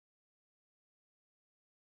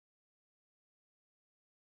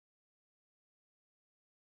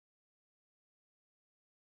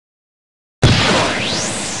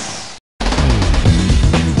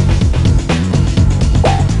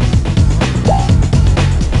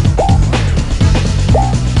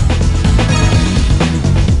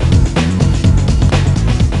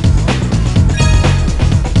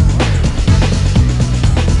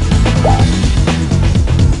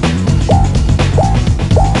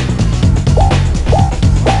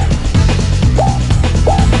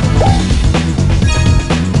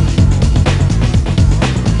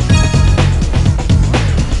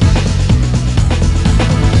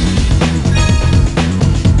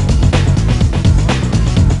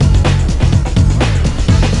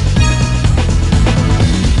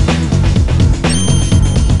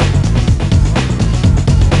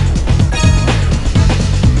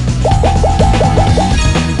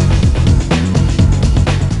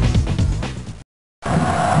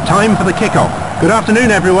time for the kickoff. Good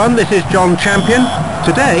afternoon everyone, this is John Champion.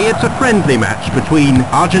 Today it's a friendly match between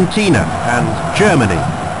Argentina and Germany.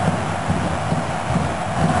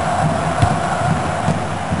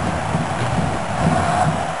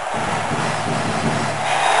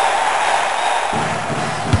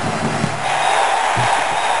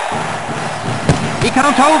 He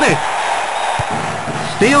can't hold it.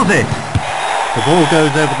 Steals it. The ball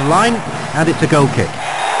goes over the line and it's a goal kick.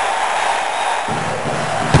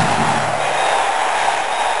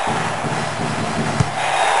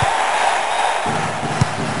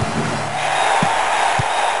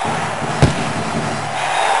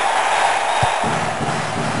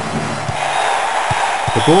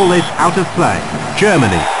 The ball is out of play.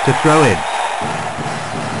 Germany to throw in.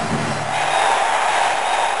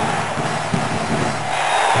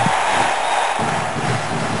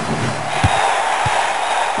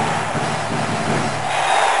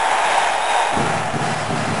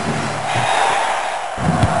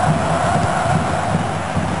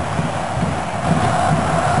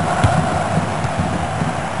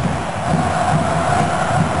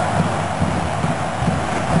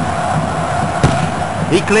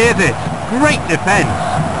 He clears it. Great defence.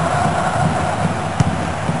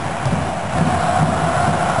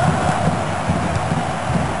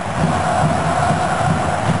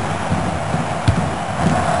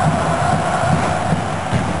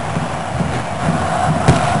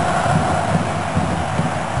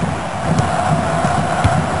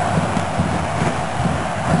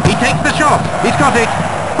 He takes the shot. He's got it.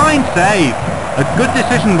 Fine save. A good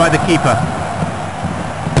decision by the keeper.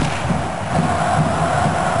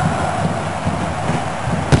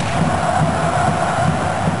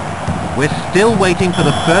 We're still waiting for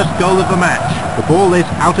the first goal of the match. The ball is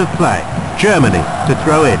out of play. Germany to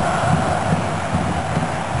throw in.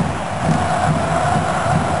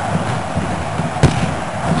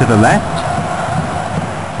 To the left.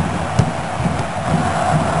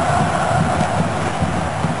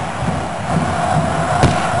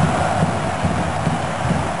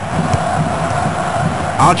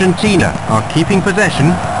 Argentina are keeping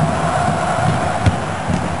possession.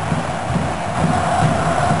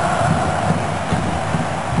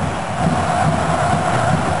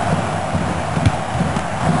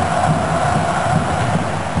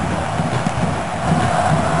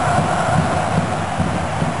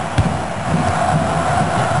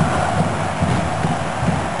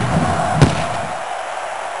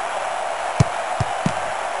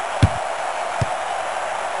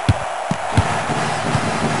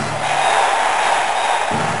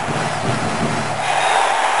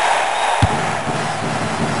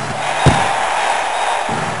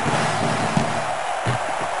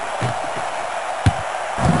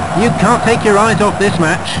 You can't take your eyes off this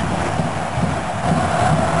match.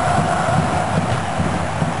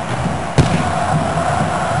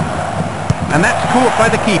 And that's caught by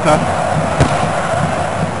the keeper.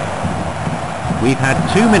 We've had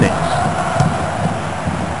 2 minutes.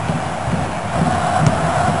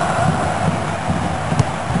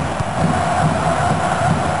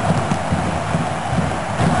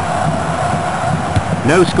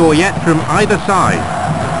 No score yet from either side.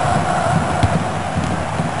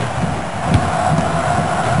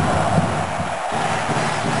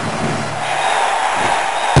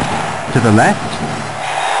 To the left.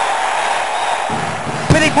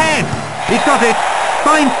 With his head! He's got it!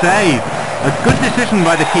 Fine save! A good decision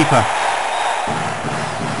by the keeper.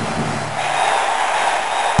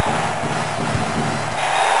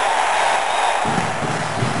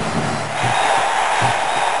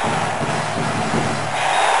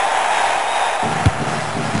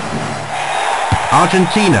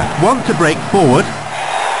 Argentina want to break forward.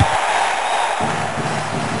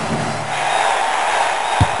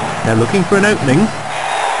 They're looking for an opening.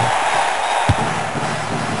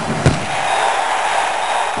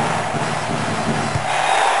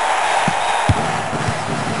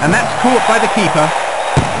 And that's caught by the keeper.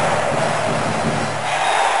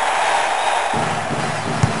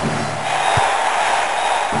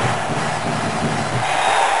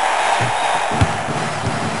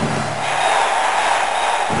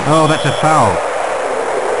 Oh, that's a foul.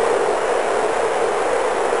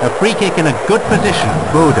 A free kick in a good position.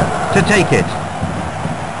 Bode to take it.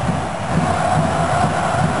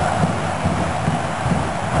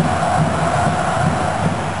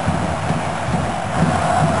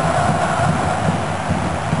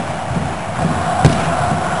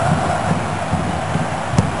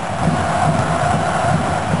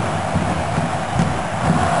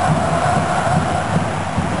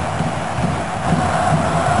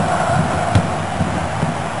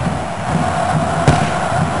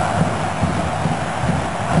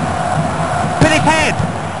 it head!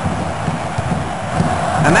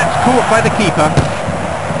 And that's caught by the keeper.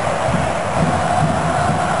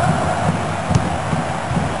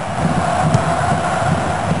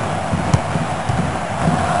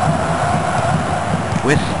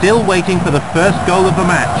 We're still waiting for the first goal of the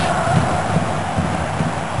match.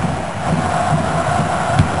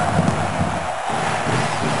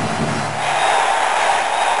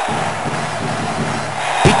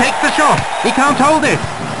 He takes the shot. He can't hold it.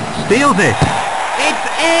 Steals it. It's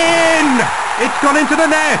in! It's gone into the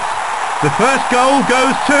net. The first goal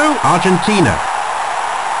goes to Argentina.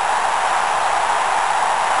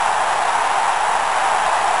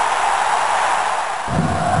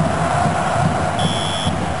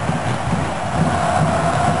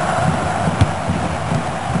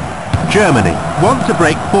 Germany want to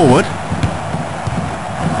break forward.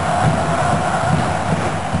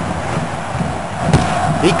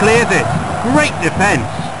 He clears it. Great defence.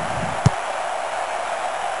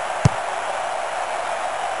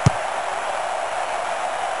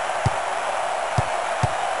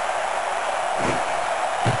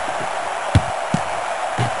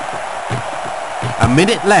 A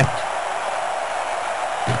minute left.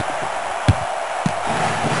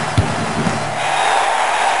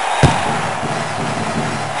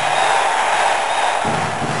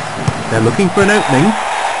 They're looking for an opening.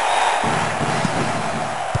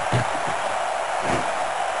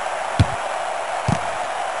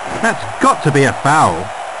 That's got to be a foul.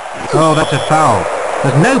 Oh, that's a foul.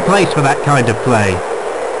 There's no place for that kind of play.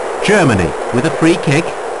 Germany with a free kick.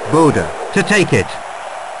 Boda to take it.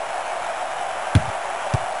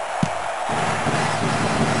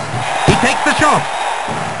 He takes the shot.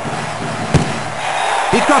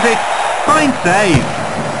 He's got it. Fine save.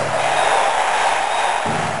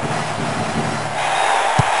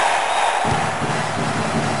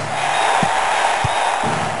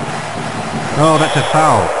 Oh, that's a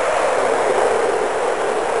foul.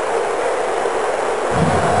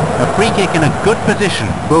 A free kick in a good position.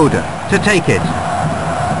 Boda to take it.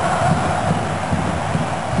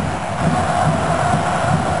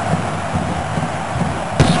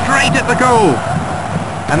 Straight at the goal.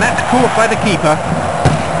 And that's caught by the keeper.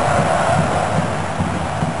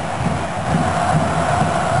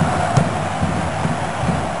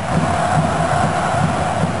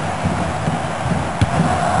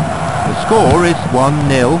 The score is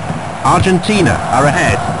 1-0. Argentina are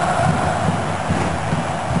ahead.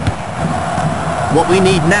 What we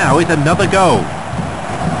need now is another goal.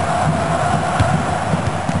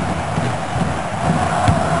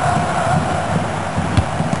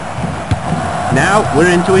 Now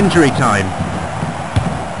we're into injury time.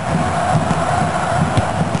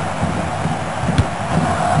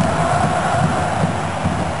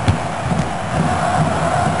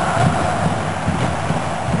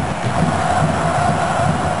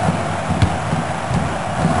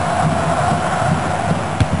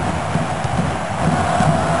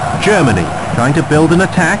 Germany trying to build an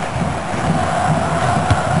attack.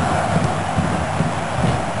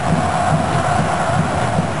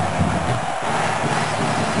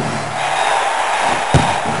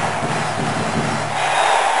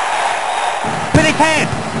 With his head!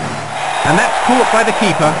 And that's caught by the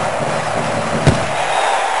keeper.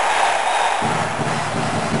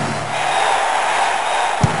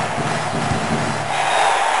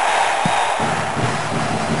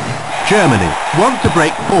 Germany want to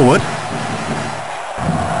break forward.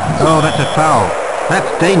 Oh, that's a foul.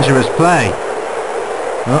 That's dangerous play.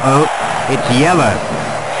 Uh-oh, it's yellow.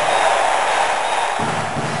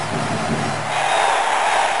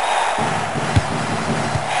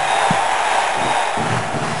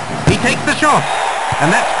 He takes the shot,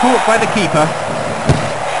 and that's caught by the keeper.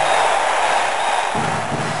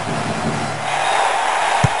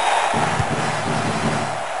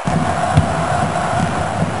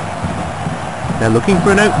 They're looking for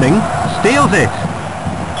an opening. Steals it.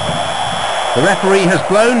 The referee has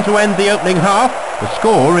blown to end the opening half. The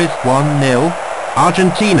score is 1-0.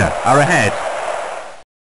 Argentina are ahead.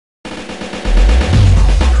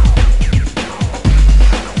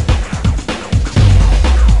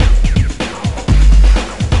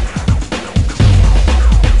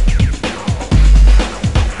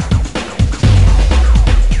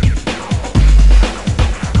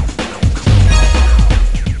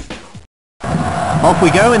 Off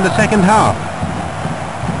we go in the second half.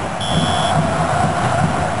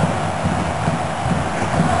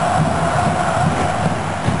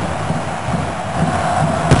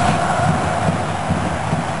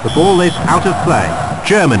 The ball is out of play.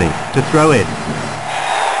 Germany to throw in.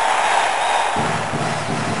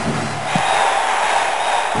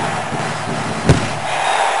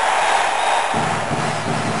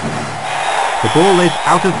 The ball is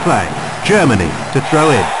out of play. Germany to throw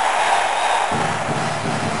in.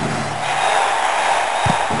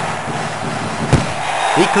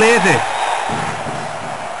 He clears it.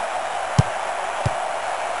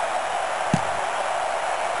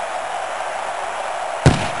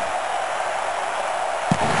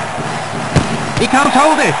 He can't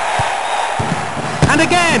hold it. And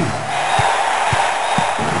again.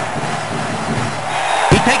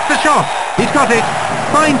 He takes the shot. He's got it.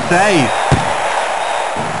 Fine save.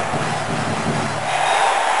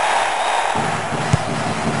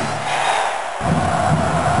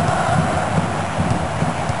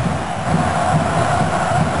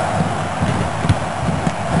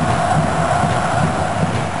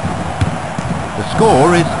 The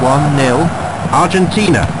score is 1-0.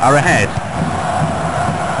 Argentina are ahead.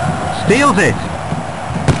 Steals it.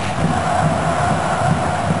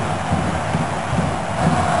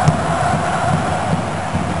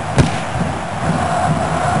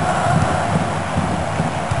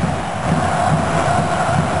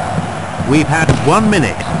 We've had 1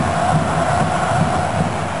 minute.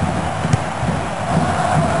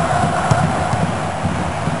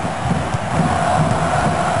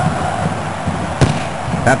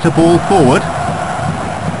 That's a ball forward.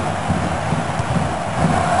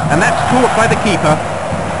 And that's caught by the keeper.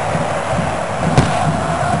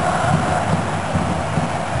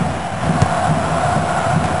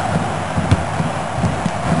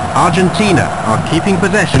 Argentina are keeping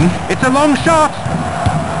possession. It's a long shot.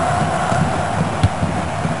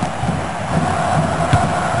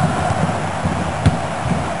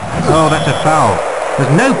 Oh, that's a foul.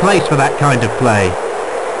 There's no place for that kind of play.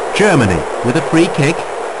 Germany with a free kick.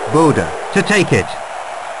 Boda to take it.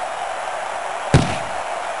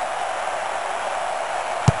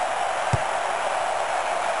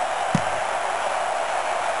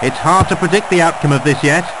 It's hard to predict the outcome of this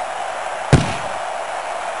yet.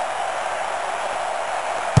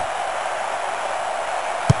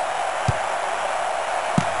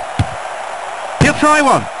 He'll try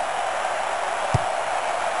one.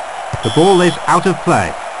 The ball is out of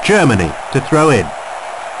play. Germany to throw in.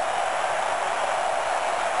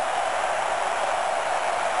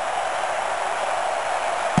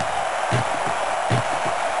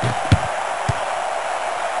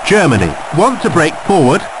 Germany want to break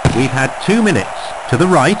forward. We've had 2 minutes. To the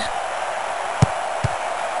right.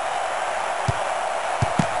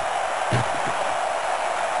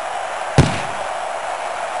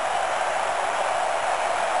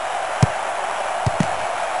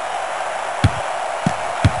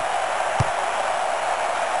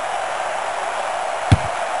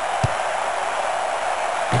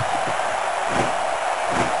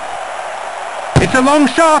 It's a long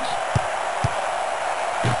shot.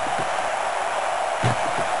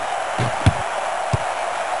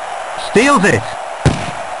 Steals it.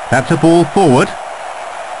 That's a ball forward.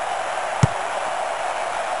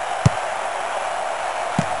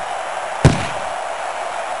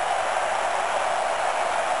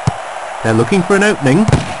 They're looking for an opening.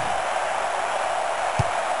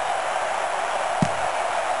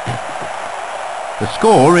 The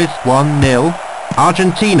score is 1-0.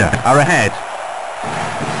 Argentina are ahead.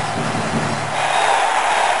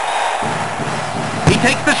 He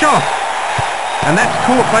takes the shot. And that's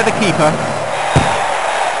caught by the keeper.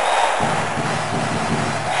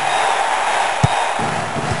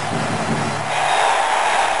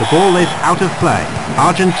 The ball is out of play.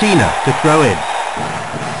 Argentina to throw in.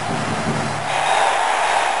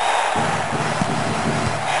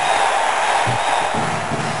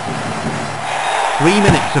 Three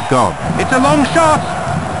minutes have gone. It's a long shot.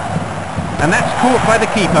 And that's caught by the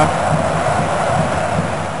keeper.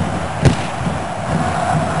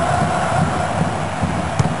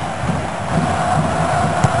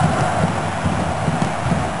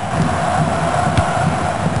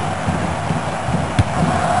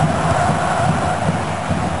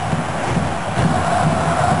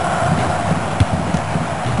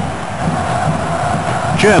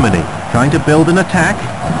 Germany trying to build an attack.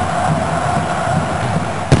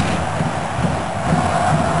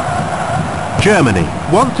 Germany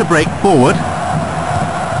want to break forward.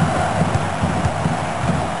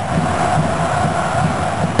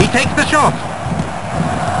 He takes the shot.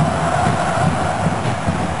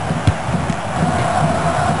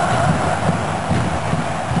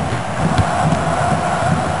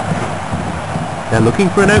 They're looking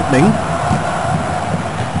for an opening.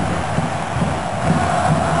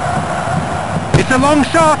 It's a long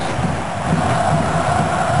shot.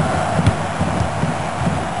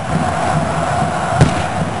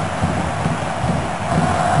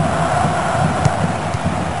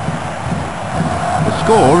 The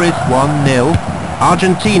score is 1-0.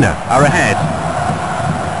 Argentina are ahead.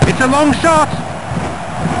 It's a long shot!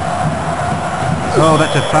 Oh,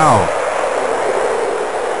 that's a foul.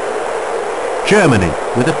 Germany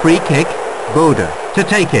with a free kick. Boda to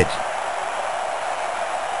take it.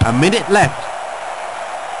 A minute left.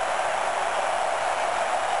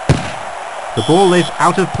 The ball is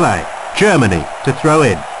out of play. Germany to throw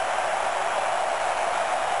in.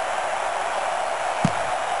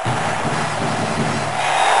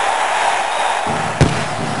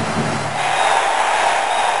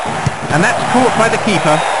 And that's caught by the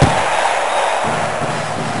keeper.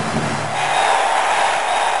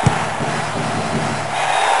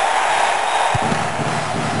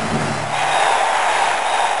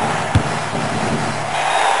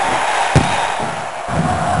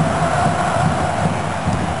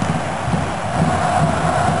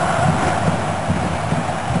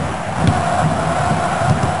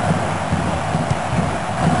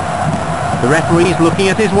 The referee's looking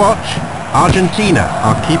at his watch. Argentina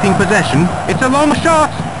are keeping possession. It's a long shot!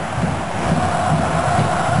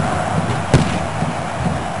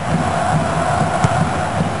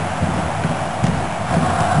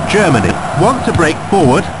 Germany want to break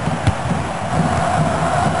forward.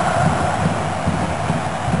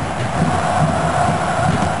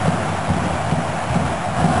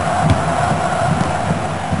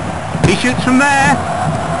 He shoots from there.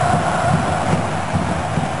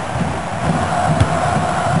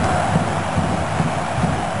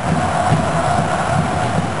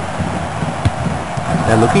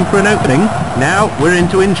 They're looking for an opening. Now we're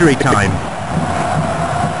into injury time.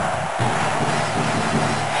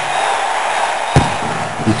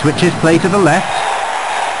 He switches play to the left.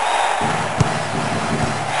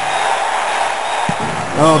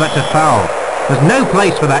 Oh, that's a foul. There's no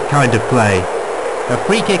place for that kind of play. A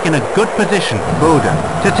free kick in a good position. Boda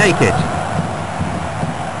to take it.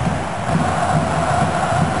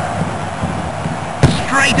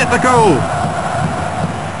 Straight at the goal.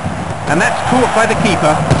 And that's caught by the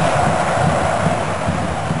keeper.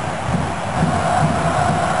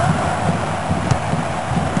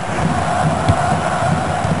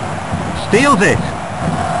 Steals it.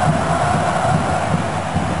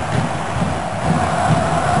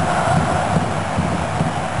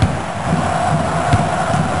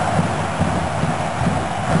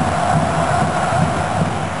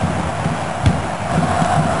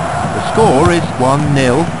 The score is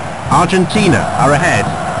 1-0. Argentina are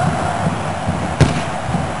ahead.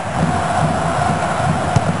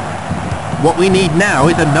 What we need now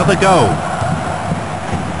is another goal.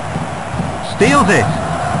 Steals it.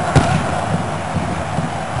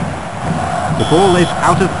 The ball is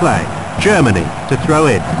out of play. Germany to throw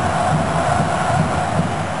in.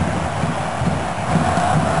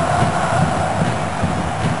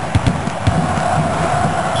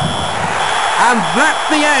 And that's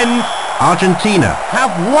the end. Argentina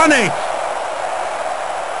have won it.